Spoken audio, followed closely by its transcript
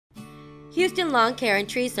Houston Lawn Care and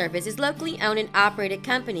Tree Service is a locally owned and operated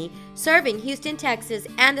company serving Houston, Texas,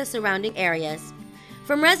 and the surrounding areas.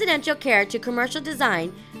 From residential care to commercial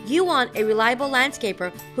design, you want a reliable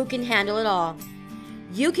landscaper who can handle it all.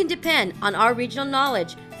 You can depend on our regional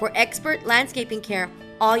knowledge for expert landscaping care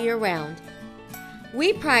all year round.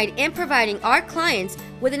 We pride in providing our clients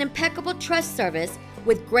with an impeccable trust service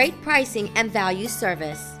with great pricing and value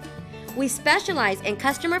service. We specialize in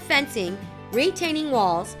customer fencing, retaining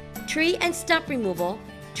walls, tree and stump removal,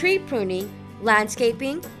 tree pruning,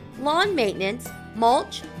 landscaping, lawn maintenance,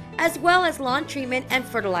 mulch, as well as lawn treatment and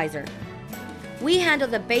fertilizer. We handle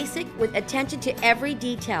the basic with attention to every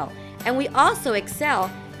detail, and we also excel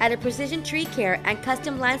at a precision tree care and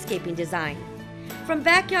custom landscaping design. From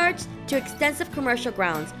backyards to extensive commercial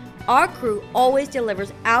grounds, our crew always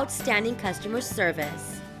delivers outstanding customer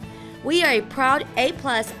service. We are a proud A+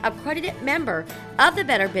 accredited member of the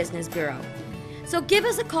Better Business Bureau. So give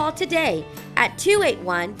us a call today at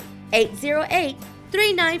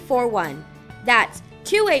 281-808-3941. That's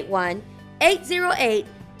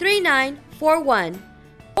 281-808-3941.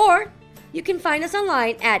 Or you can find us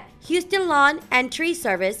online at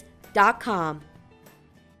HoustonLawnandTreeService.com.